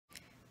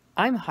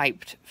I'm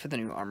hyped for the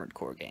new Armored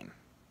Core game.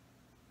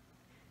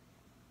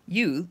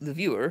 You, the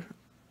viewer,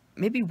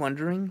 may be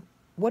wondering,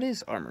 what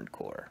is Armored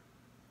Core?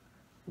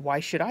 Why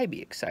should I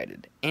be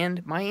excited?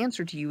 And my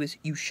answer to you is,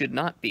 you should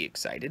not be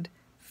excited.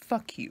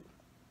 Fuck you.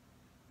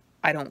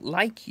 I don't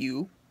like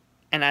you,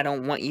 and I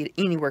don't want you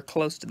anywhere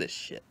close to this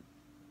shit.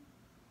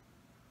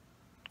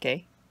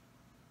 Okay?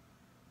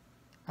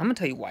 I'm gonna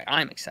tell you why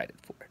I'm excited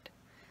for it.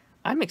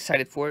 I'm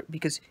excited for it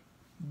because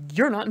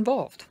you're not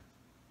involved.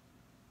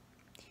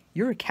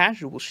 You're a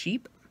casual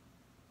sheep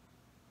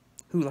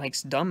who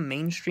likes dumb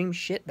mainstream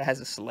shit that has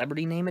a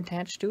celebrity name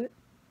attached to it,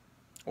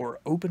 or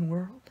open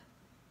world.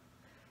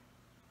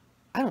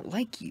 I don't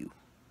like you.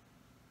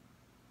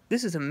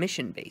 This is a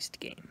mission-based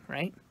game,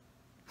 right?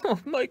 Oh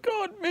my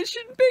god,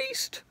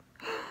 mission-based!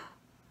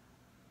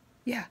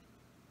 Yeah.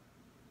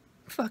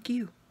 Fuck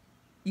you.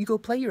 You go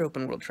play your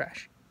open world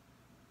trash.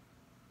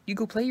 You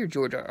go play your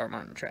George R. R.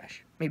 Martin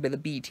trash, made by the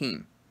B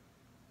team,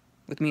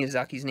 with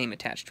Miyazaki's name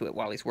attached to it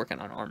while he's working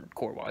on Armored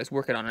Core, while he's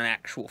working on an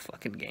actual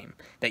fucking game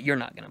that you're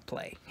not gonna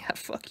play. Yeah,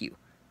 fuck you.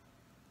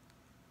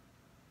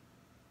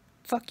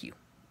 Fuck you.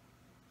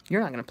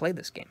 You're not gonna play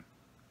this game.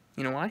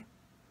 You know why?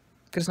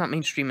 Because it's not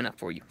mainstream enough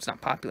for you. It's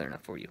not popular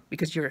enough for you.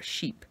 Because you're a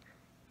sheep.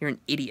 You're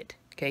an idiot,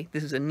 okay?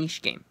 This is a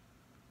niche game.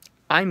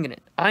 I'm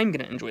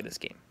gonna enjoy this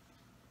game.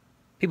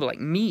 People like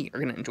me are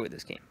gonna enjoy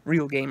this game.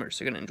 Real gamers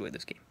are gonna enjoy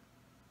this game.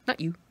 Not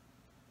you.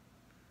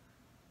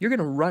 You're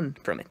gonna run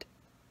from it.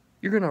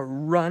 You're gonna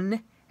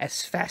run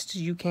as fast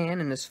as you can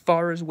and as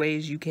far away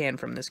as you can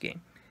from this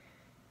game.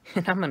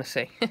 And I'm gonna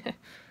say,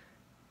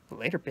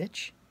 later,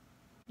 bitch.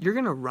 You're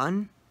gonna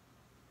run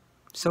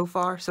so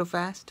far, so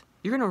fast.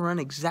 You're gonna run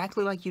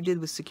exactly like you did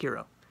with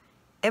Sekiro.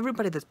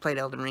 Everybody that's played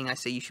Elden Ring, I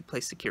say you should play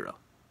Sekiro.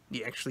 Do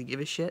you actually give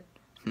a shit?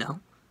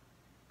 No.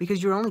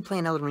 Because you're only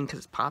playing Elden Ring because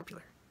it's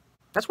popular.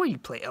 That's why you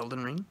play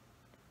Elden Ring.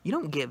 You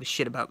don't give a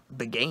shit about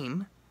the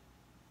game.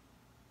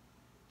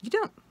 You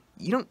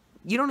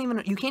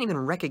can't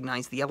even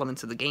recognize the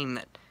elements of the game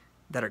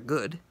that are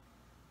good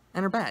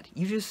and are bad.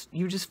 You're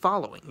just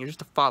following. You're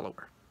just a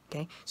follower,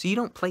 okay? So you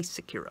don't play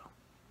Sekiro.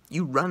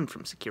 You run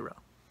from Sekiro,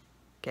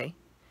 okay?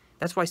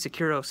 That's why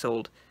Sekiro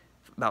sold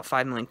about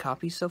 5 million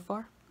copies so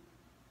far.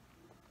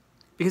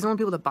 Because the only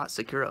people that bought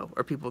Sekiro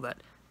are people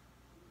that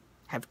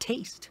have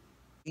taste.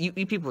 You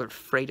people are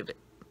afraid of it.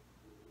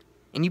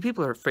 And you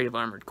people are afraid of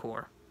Armored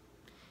Core.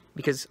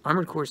 Because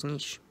Armored Core is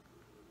niche.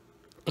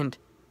 And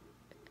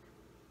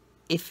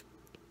if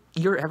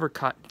you're ever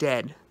caught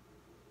dead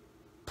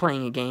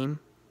playing a game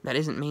that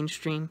isn't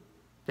mainstream,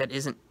 that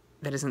isn't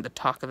the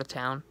talk of the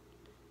town,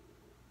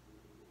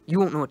 you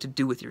won't know what to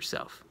do with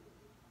yourself.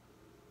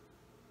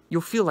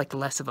 You'll feel like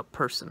less of a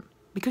person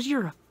because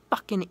you're a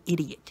fucking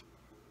idiot.